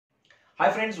Hi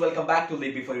friends, welcome back to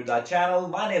Live Before You Die channel.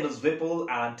 My name is Vipul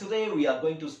and today we are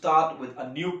going to start with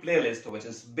a new playlist which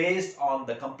is based on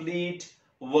the complete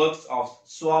works of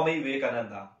Swami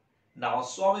Vivekananda. Now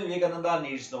Swami Vivekananda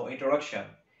needs no introduction.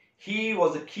 He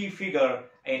was a key figure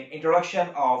in introduction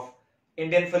of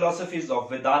Indian philosophies of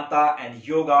Vedanta and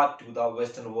Yoga to the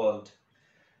Western world.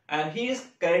 And he is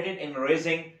credited in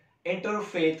raising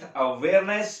interfaith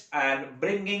awareness and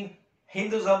bringing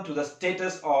Hinduism to the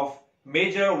status of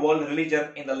major world religion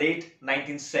in the late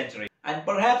 19th century. And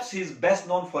perhaps he is best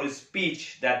known for his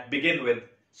speech that began with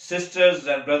Sisters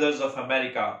and Brothers of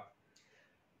America,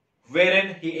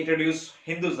 wherein he introduced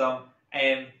Hinduism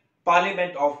in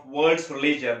Parliament of World's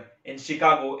Religion in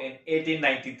Chicago in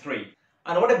 1893.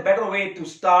 And what a better way to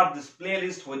start this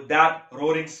playlist with that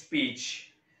roaring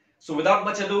speech. So without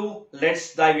much ado,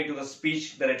 let's dive into the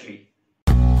speech directly.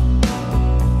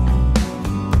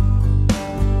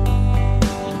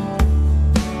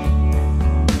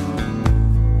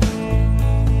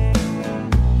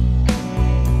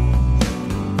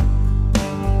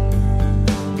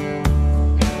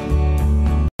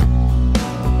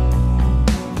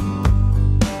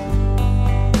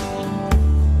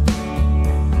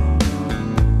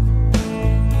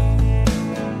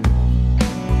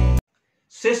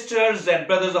 Sisters and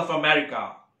Brothers of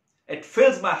America, it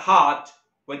fills my heart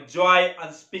with joy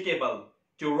unspeakable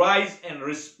to rise in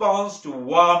response to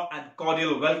warm and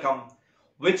cordial welcome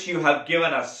which you have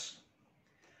given us.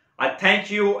 I thank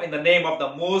you in the name of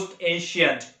the most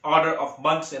ancient order of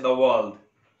monks in the world.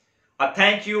 I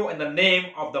thank you in the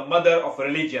name of the mother of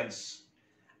religions.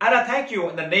 And I thank you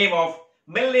in the name of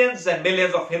millions and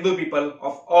millions of Hindu people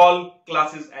of all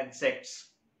classes and sects.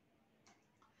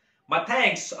 My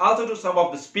thanks also to some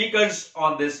of the speakers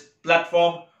on this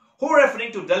platform who,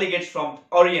 referring to delegates from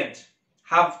Orient,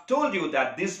 have told you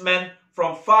that these men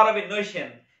from faraway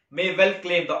nation may well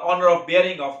claim the honor of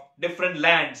bearing of different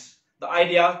lands the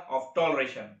idea of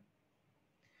toleration.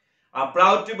 I am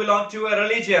proud to belong to a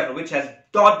religion which has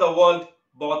taught the world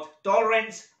both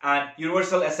tolerance and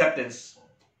universal acceptance.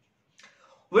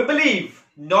 We believe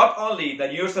not only the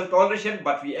universal toleration,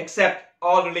 but we accept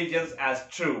all religions as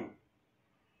true.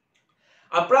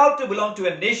 I am proud to belong to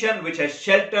a nation which has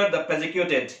sheltered the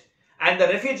persecuted and the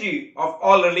refugee of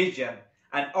all religion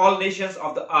and all nations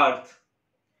of the earth.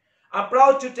 I am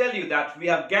proud to tell you that we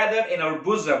have gathered in our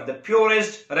bosom the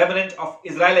purest remnant of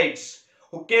Israelites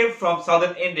who came from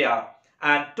southern India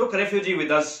and took refuge with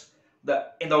us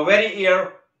in the very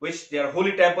year which their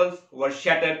holy temples were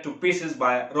shattered to pieces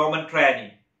by Roman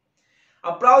tyranny.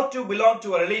 I am proud to belong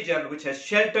to a religion which has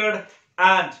sheltered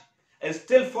and is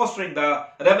still fostering the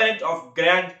remnant of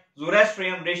grand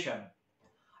Zoroastrian nation.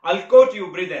 I'll quote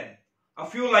you, brethren, a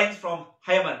few lines from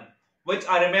Haman, which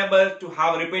I remember to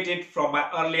have repeated from my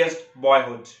earliest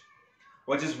boyhood,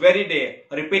 which is very day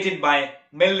repeated by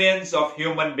millions of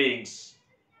human beings.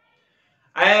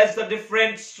 As the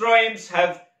different streams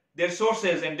have their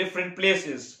sources in different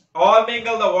places, all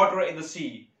mingle the water in the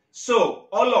sea. So,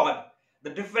 O Lord, the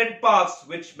different paths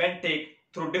which men take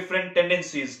through different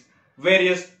tendencies,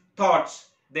 various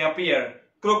thoughts they appear,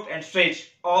 crooked and straight,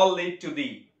 all lead to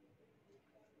thee.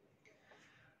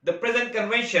 The present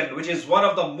convention, which is one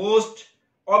of the most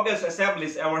august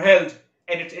assemblies ever held,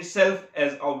 in it itself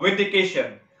is a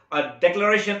vindication, a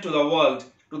declaration to the world,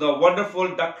 to the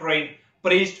wonderful doctrine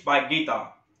preached by Gita.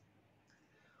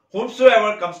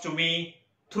 Whomsoever comes to me,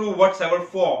 through whatsoever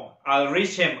form, I'll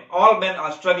reach him. All men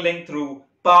are struggling through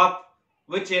path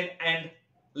which in end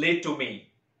lead to me.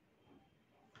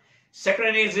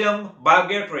 Sectarianism,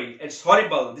 bigotry, its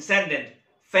horrible descendant,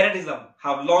 fanatism,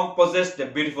 have long possessed the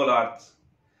beautiful earth.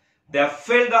 They have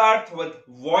filled the earth with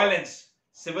violence,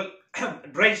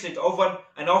 drenched it often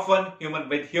and often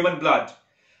with human blood,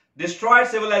 destroyed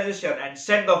civilization and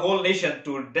sent the whole nation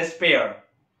to despair.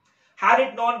 Had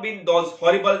it not been those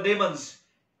horrible demons,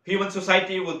 human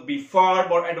society would be far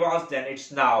more advanced than it's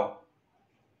now.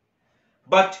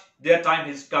 But their time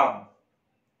has come.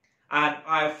 And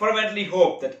I fervently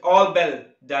hope that all bell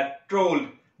that tolled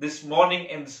this morning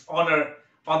in this honor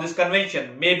on this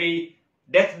convention may be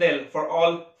death knell for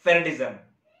all fanatism,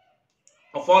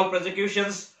 of all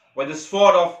persecutions with the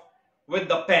sword with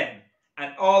the pen,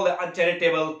 and all the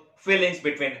uncharitable feelings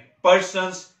between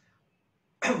persons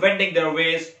wending their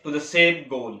ways to the same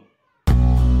goal.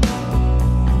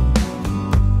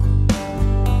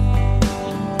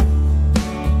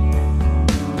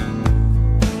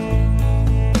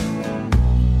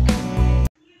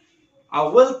 I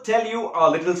will tell you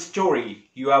a little story.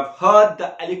 You have heard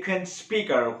the eloquent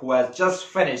speaker who has just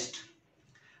finished.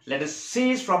 Let us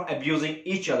cease from abusing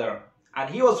each other. And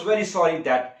he was very sorry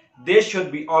that there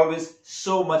should be always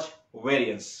so much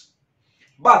variance.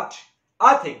 But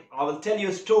I think I will tell you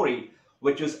a story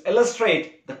which will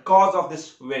illustrate the cause of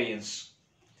this variance.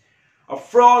 A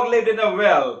frog lived in a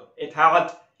well. It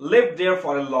had lived there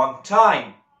for a long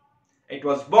time. It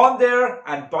was born there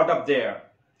and brought up there.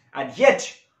 And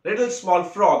yet, little small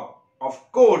frog,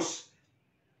 of course,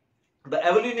 the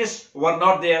evolutionists were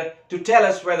not there to tell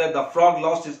us whether the frog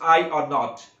lost his eye or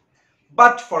not.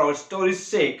 But for our story's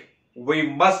sake, we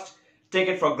must take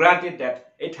it for granted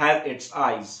that it has its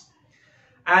eyes.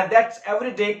 And that's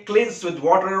every day cleansed with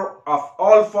water of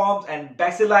all forms and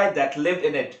bacilli that lived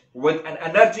in it, with an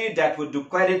energy that would do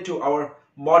credit to our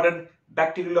modern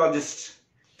bacteriologists.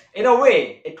 In a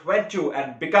way, it went to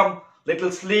and become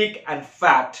little sleek and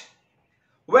fat.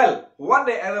 Well, one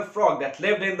day another frog that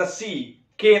lived in the sea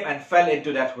came and fell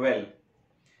into that well.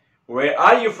 Where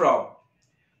are you from?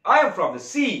 I am from the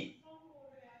sea.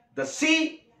 The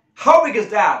sea? How big is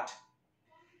that?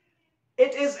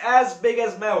 It is as big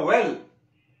as my well.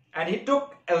 And he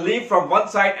took a leaf from one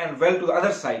side and well to the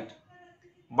other side.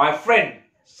 My friend,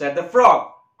 said the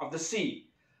frog of the sea,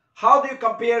 how do you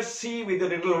compare sea with your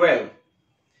little well?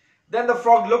 Then the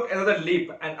frog looked another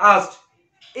leap and asked,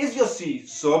 is your sea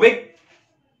so big?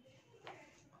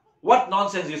 What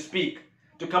nonsense you speak,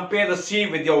 to compare the sea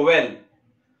with your well.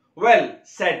 Well,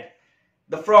 said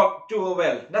the frog to a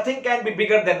well, nothing can be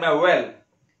bigger than my well.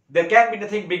 There can be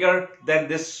nothing bigger than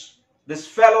this. This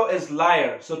fellow is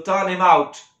liar, so turn him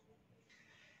out.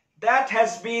 That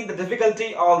has been the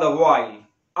difficulty all the while.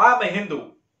 I am a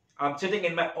Hindu. I am sitting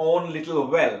in my own little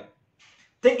well,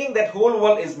 thinking that whole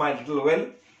world is my little well.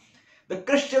 The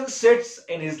Christian sits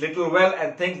in his little well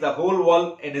and thinks the whole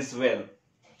world in his well.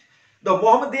 The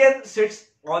Mohammedan sits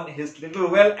on his little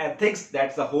well and thinks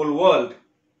that's the whole world.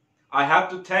 I have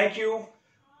to thank you,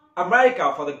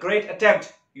 America, for the great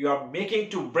attempt you are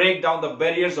making to break down the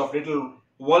barriers of little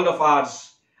world of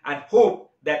ours, and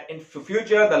hope that in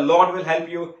future the Lord will help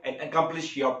you and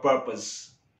accomplish your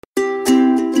purpose.